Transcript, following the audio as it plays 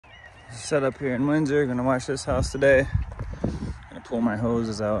Set up here in Windsor. Gonna watch this house today. Gonna pull my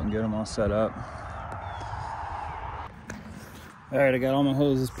hoses out and get them all set up. All right, I got all my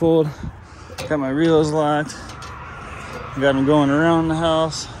hoses pulled. Got my reels locked. Got them going around the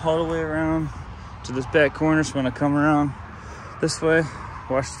house, all the way around to this back corner. So when I come around this way,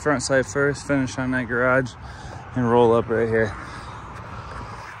 wash the front side first, finish on that garage, and roll up right here.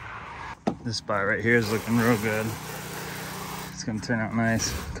 This spot right here is looking real good. It's gonna turn out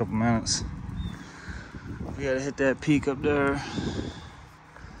nice in a couple minutes. We gotta hit that peak up there.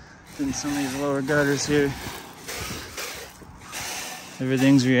 Then some of these lower gutters here.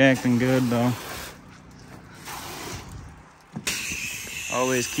 Everything's reacting good though.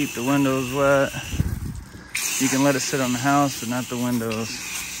 Always keep the windows wet. You can let it sit on the house, but not the windows.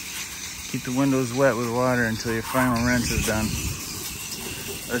 Keep the windows wet with water until your final rinse is done.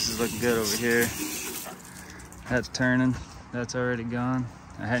 This is looking good over here. That's turning. That's already gone.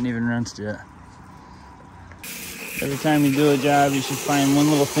 I hadn't even rinsed yet. Every time you do a job, you should find one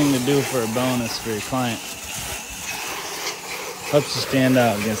little thing to do for a bonus for your client. Helps you stand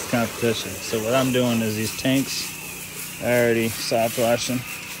out against the competition. So what I'm doing is these tanks, I already soft washed them,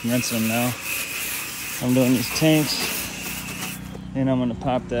 rinsing them now. I'm doing these tanks, and I'm gonna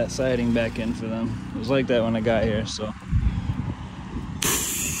pop that siding back in for them. It was like that when I got here, so.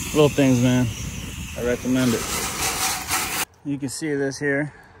 Little things, man. I recommend it. You can see this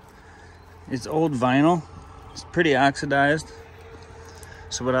here. It's old vinyl. It's pretty oxidized.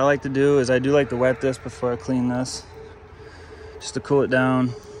 So what I like to do is I do like to wet this before I clean this, just to cool it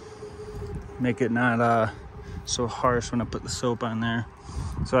down, make it not so harsh when I put the soap on there.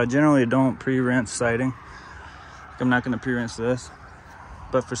 So I generally don't pre-rinse siding. I'm not gonna pre-rinse this,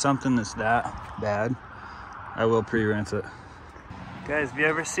 but for something that's that bad, I will pre-rinse it. Guys, if you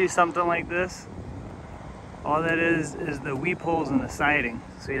ever see something like this, all that is the weep holes in the siding.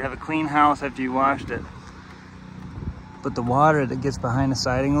 So you'd have a clean house after you washed it. But the water that gets behind the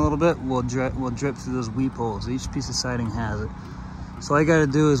siding a little bit will drip through those weep holes. Each piece of siding has it. So all you gotta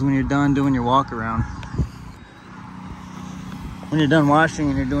do is when you're done doing your walk around, when you're done washing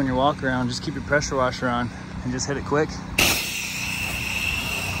and you're doing your walk around, just keep your pressure washer on and just hit it quick.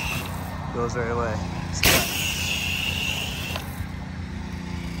 Goes right away.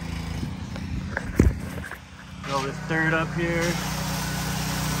 Go with third up here,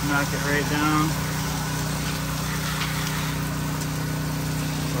 knock it right down.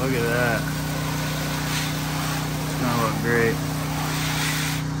 Look at that. It's gonna look great.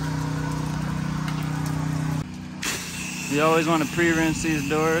 You always want to pre-rinse these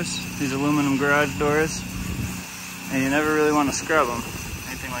doors, these aluminum garage doors, and you never really want to scrub them,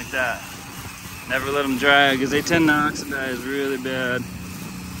 anything like that. Never let them dry because they tend to oxidize really bad.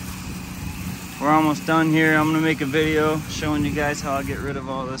 We're almost done here. I'm gonna make a video showing you guys how I get rid of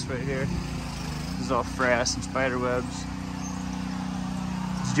all this right here. This is all frass and spider webs.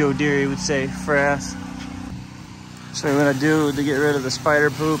 As Joe Deary would say, frass. So what I do to get rid of the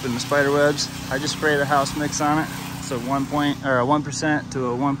spider poop and the spider webs, I just spray the house mix on it. So 1% to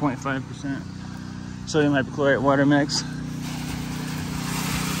a 1.5% sodium hypochlorite water mix.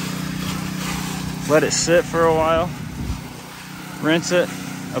 Let it sit for a while. Rinse it.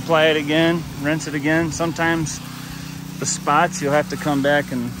 Apply it again, rinse it again. Sometimes the spots, you'll have to come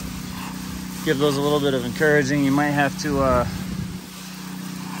back and give those a little bit of encouraging. You might have to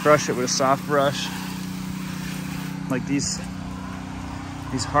brush it with a soft brush. Like these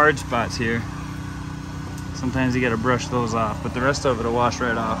hard spots here. Sometimes you gotta brush those off, but the rest of it will wash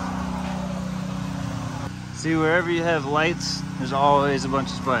right off. See, wherever you have lights, there's always a bunch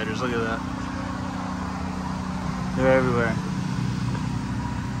of spiders. Look at that. They're everywhere.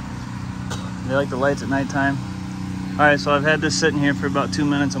 They like the lights at nighttime. All right, so I've had this sitting here for about 2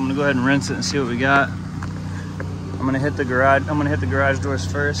 minutes. I'm gonna go ahead and rinse it and see what we got. I'm gonna hit the garage doors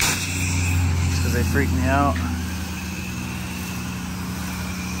first, just because they freak me out.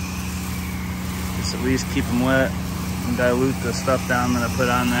 Just at least keep them wet and dilute the stuff down that I put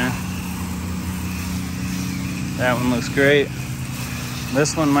on there. That one looks great.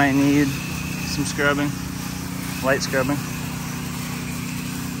 This one might need some scrubbing, light scrubbing.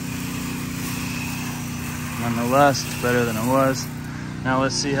 Nonetheless, it's better than it was. Now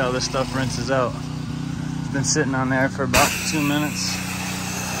let's see how this stuff rinses out. It's been sitting on there for about 2 minutes.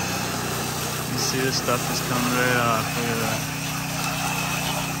 You see this stuff just coming right off. Look at that.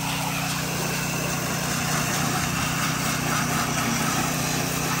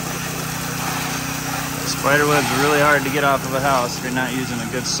 Spider webs are really hard to get off of a house if you're not using a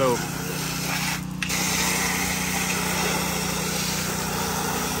good soap.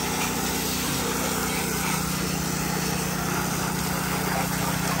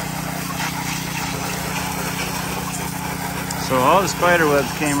 So all the spider webs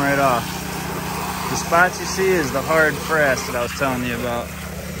came right off. The spots you see is the hard frass that I was telling you about.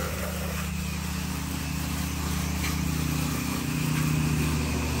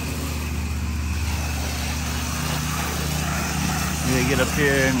 You get up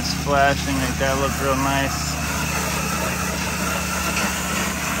here and it's flashing, like that look real nice.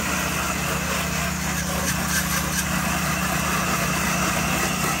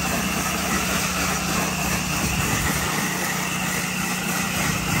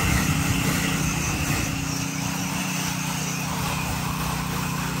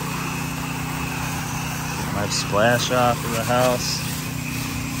 Might splash off of the house.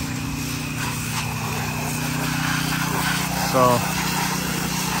 So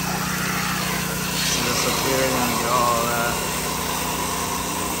this up here, you're gonna get all that.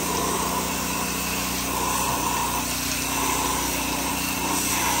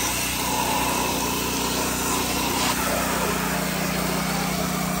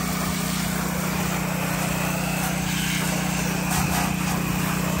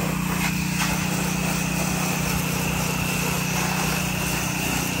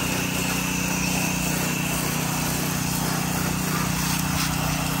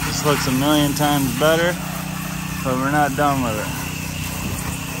 This looks a million times better, but we're not done with it.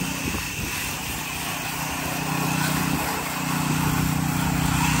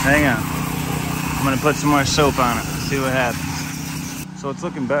 Hang on. I'm gonna put some more soap on it, see what happens. So it's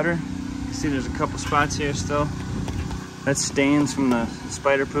looking better. You see there's a couple spots here still. That's stains from the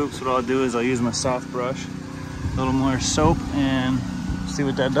spider poop. So what I'll do is I'll use my soft brush, a little more soap, and see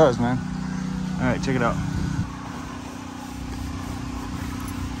what that does, man. All right, check it out.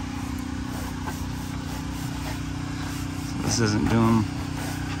 This isn't doing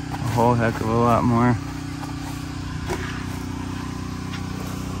a whole heck of a lot more.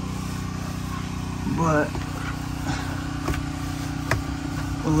 But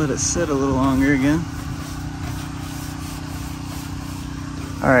we'll let it sit a little longer again.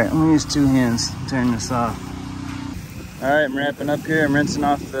 All right, I'm gonna use 2 hands to turn this off. All right, I'm wrapping up here. I'm rinsing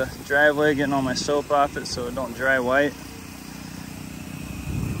off the driveway, getting all my soap off it so it don't dry white.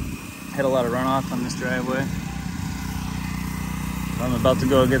 Had a lot of runoff on this driveway. I'm about to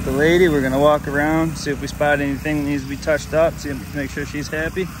go get the lady. We're gonna walk around, see if we spot anything that needs to be touched up, see if, make sure she's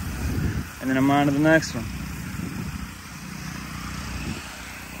happy, and then I'm on to the next one.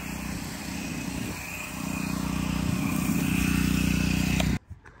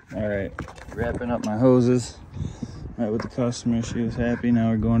 All right, wrapping up my hoses. All right, with the customer, she was happy. Now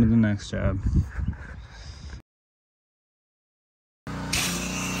we're going to the next job.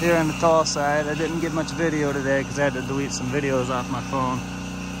 Here on the tall side, I didn't get much video today because I had to delete some videos off my phone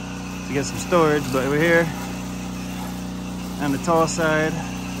to get some storage, but we're here on the tall side.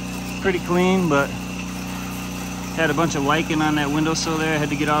 Pretty clean, but had a bunch of lichen on that windowsill there. I had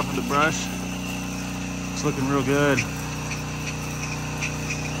to get off with the brush. It's looking real good.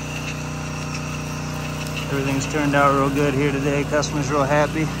 Everything's turned out real good here today. Customer's real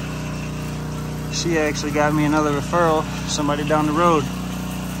happy. She actually got me another referral, somebody down the road.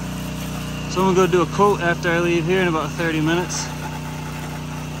 So I'm gonna go do a coat after I leave here in about 30 minutes.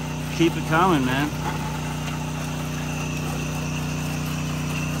 Keep it coming, man.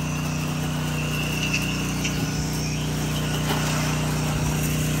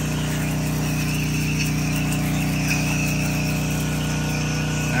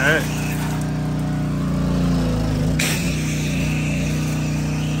 All right.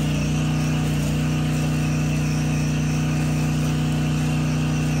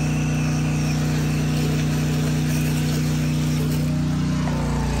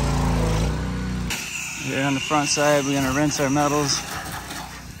 Here on the front side, we're gonna rinse our metals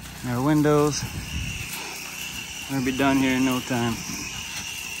and our windows. We're gonna be done here in no time.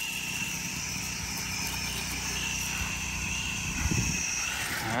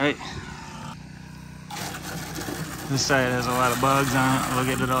 All right. This side has a lot of bugs on it. We'll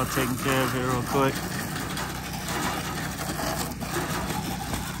get it all taken care of here real quick.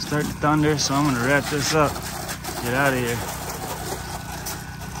 Start to thunder, so I'm gonna wrap this up. Get out of here.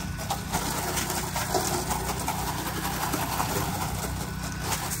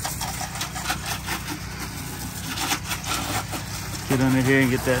 Get under here and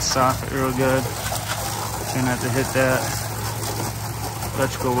get that soffit real good. Try not to hit that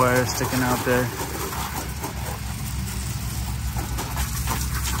electrical wire sticking out there.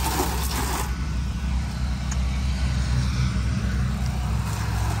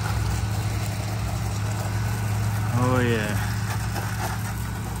 Oh yeah.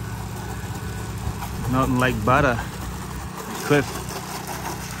 Nothing like butter. Cliff,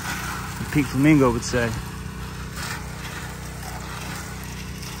 Pete Flamingo would say.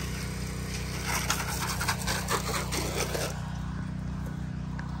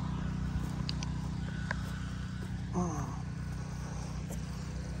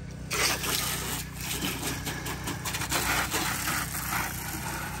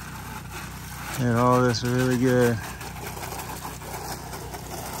 Get all this really good.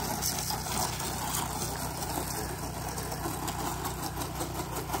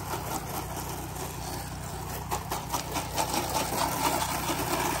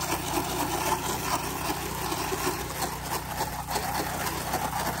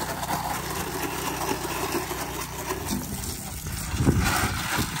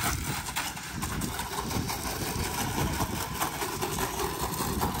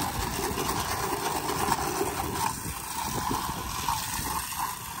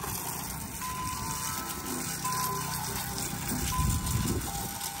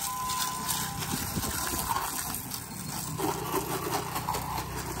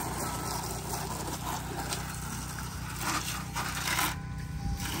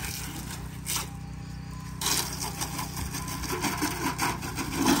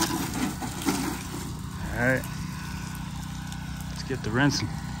 All right, let's get the rinsing.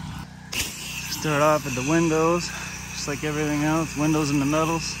 Start off at the windows, just like everything else. Windows and the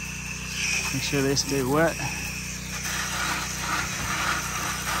metals. Make sure they stay wet.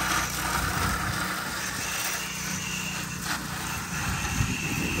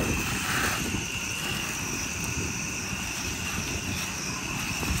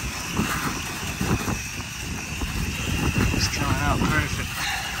 It's coming out perfect.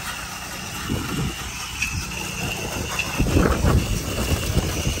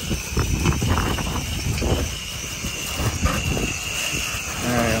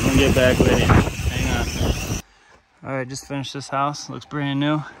 Alright, I'm gonna get back with you. Hang on. Alright, just finished this house. Looks brand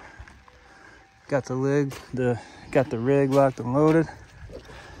new. Got the rig locked and loaded.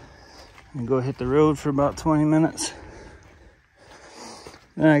 And go hit the road for about 20 minutes.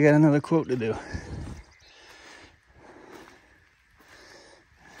 Then I got another quote to do.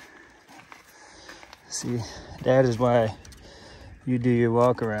 See, that is why you do your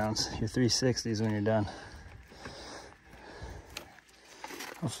walk-arounds, your 360s when you're done.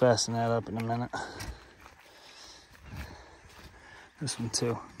 I'll fasten that up in a minute. This one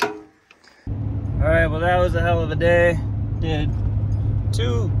too. All right, well that was a hell of a day. Did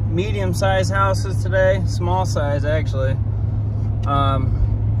 2 medium-sized houses today, small size actually.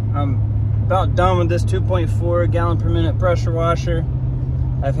 I'm about done with this 2.4 gallon per minute pressure washer.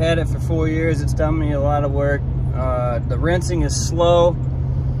 I've had it for 4 years. It's done me a lot of work. The rinsing is slow.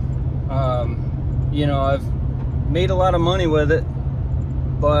 You know, I've made a lot of money with it,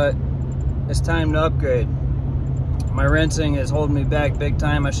 but it's time to upgrade. My rinsing is holding me back big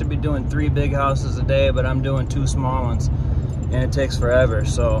time. I should be doing 3 big houses a day, but I'm doing 2 small ones, and it takes forever.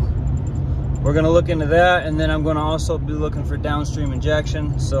 So we're gonna look into that, and then I'm gonna also be looking for downstream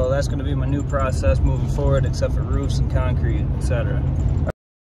injection. So that's gonna be my new process moving forward, except for roofs and concrete, etc.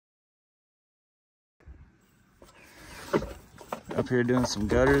 Up here doing some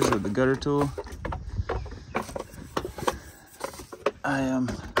gutters with the gutter tool. I am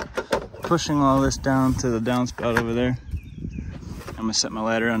pushing all this down to the downspout over there. I'm gonna set my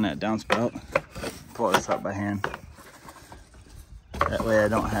ladder on that downspout, pull this up by hand. That way I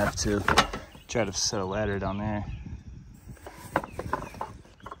don't have to try to set a ladder down there.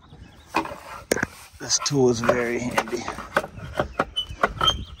 This tool is very handy.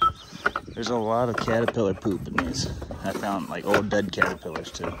 There's a lot of caterpillar poop in these. I found like old dead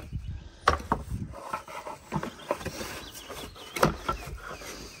caterpillars too.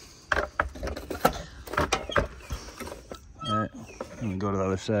 Alright, let me go to the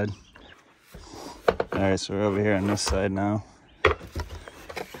other side. Alright, so we're over here on this side now.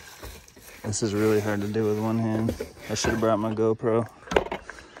 This is really hard to do with one hand. I should have brought my GoPro.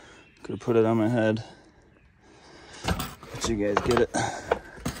 Could have put it on my head. But you guys get it.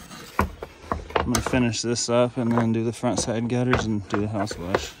 I'm gonna finish this up and then do the front side gutters and do the house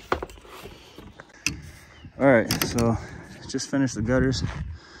wash. All right, so just finished the gutters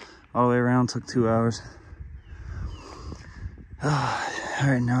all the way around, took 2 hours. All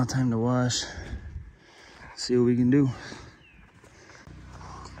right, now time to wash. See what we can do.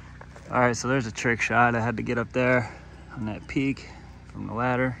 All right, so there's a trick shot. I had to get up there on that peak from the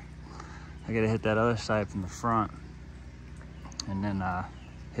ladder. I gotta hit that other side from the front and then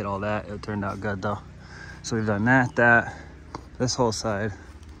hit all that. It turned out good though. So we've done that, this whole side,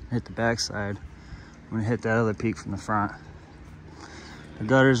 hit the back side. I'm gonna hit that other peak from the front. The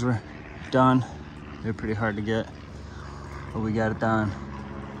gutters were done. They're pretty hard to get, but we got it done.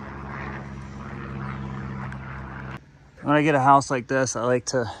 When I get a house like this, I like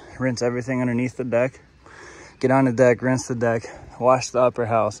to rinse everything underneath the deck. Get on the deck, rinse the deck, wash the upper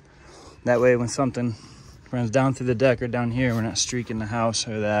house. That way when something runs down through the deck or down here, we're not streaking the house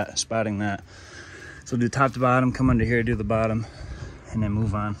or that, spotting that. So do top to bottom, come under here, do the bottom, and then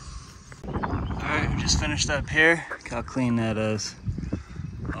move on. Alright, just finished up here. Look how clean that is.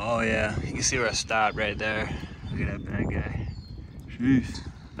 Oh yeah, you can see where I stopped right there. Look at that bad guy. Jeez.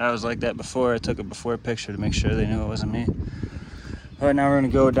 That was like that before. I took a before picture to make sure they knew it wasn't me. Alright, now we're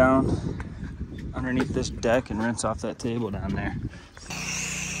gonna go down underneath this deck and rinse off that table down there.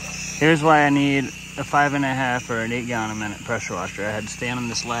 Here's why I need a 5.5 or an 8 gallon a minute pressure washer. I had to stand on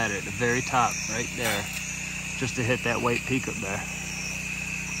this ladder at the very top right there just to hit that white peak up there.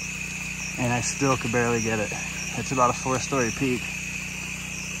 And I still could barely get it. It's about a 4-story peak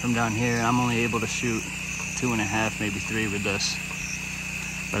from down here. I'm only able to shoot 2.5, maybe 3 with this.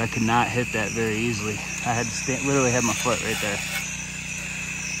 But I could not hit that very easily. I had to stand, literally have my foot right there.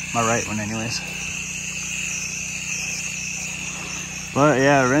 My right one anyways. But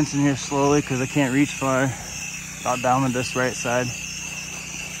yeah, rinsing here slowly because I can't reach far. About down with this right side.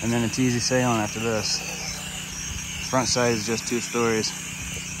 And then it's easy sailing after this. Front side is just 2 stories.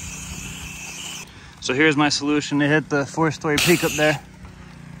 So here's my solution to hit the 4-story peak up there.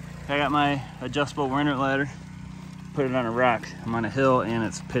 I got my adjustable Werner ladder, put it on a rock. I'm on a hill and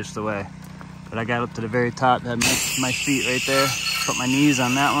it's pitched away. But I got up to the very top, had my feet right there, put my knees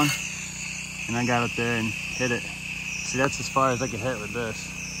on that one, and I got up there and hit it. See, that's as far as I could hit with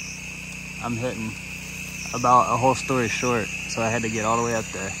this. I'm hitting about a whole story short, so I had to get all the way up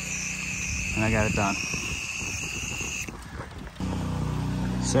there, and I got it done.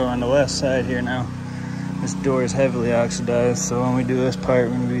 So on the left side here now, this door is heavily oxidized, so when we do this part,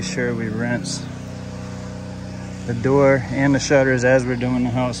 we're gonna be sure we rinse the door and the shutters as we're doing the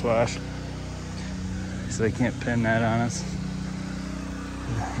house wash, so they can't pin that on us.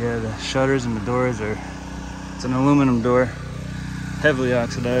 Yeah, the shutters and the doors are, it's an aluminum door, heavily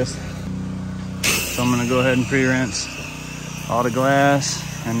oxidized. So I'm gonna go ahead and pre-rinse all the glass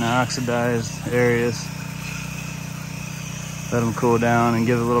and the oxidized areas. Let them cool down and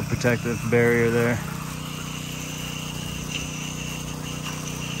give a little protective barrier there.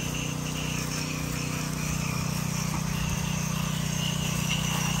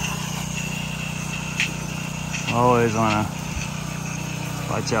 Always want to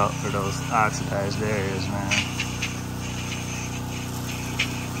watch out for those oxidized areas, man.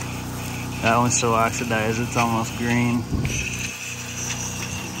 That one's so oxidized, it's almost green.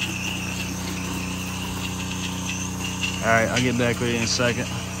 Alright, I'll get back with you in a second.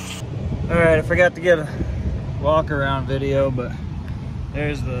 Alright, I forgot to get a walk around video, but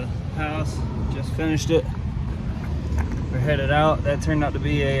there's the house. Just finished it. We're headed out. That turned out to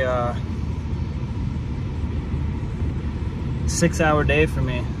be a 6-hour day for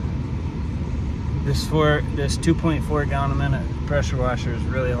me. This 2.4 gallon a minute pressure washer is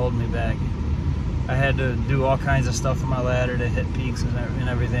really holding me back. I had to do all kinds of stuff with my ladder to hit peaks and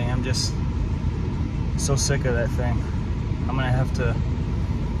everything. I'm just so sick of that thing. I'm gonna have to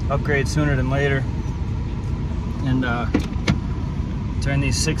upgrade sooner than later and turn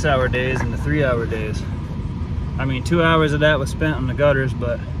these 6-hour days into 3-hour days. I mean, 2 hours of that was spent on the gutters,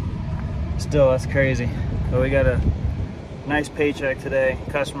 but still, that's crazy. So we got a nice paycheck today.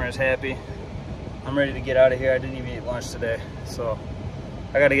 Customer is happy. I'm ready to get out of here. I didn't even eat lunch today, so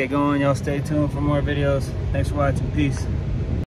I gotta get going. Y'all stay tuned for more videos. Thanks for watching. Peace.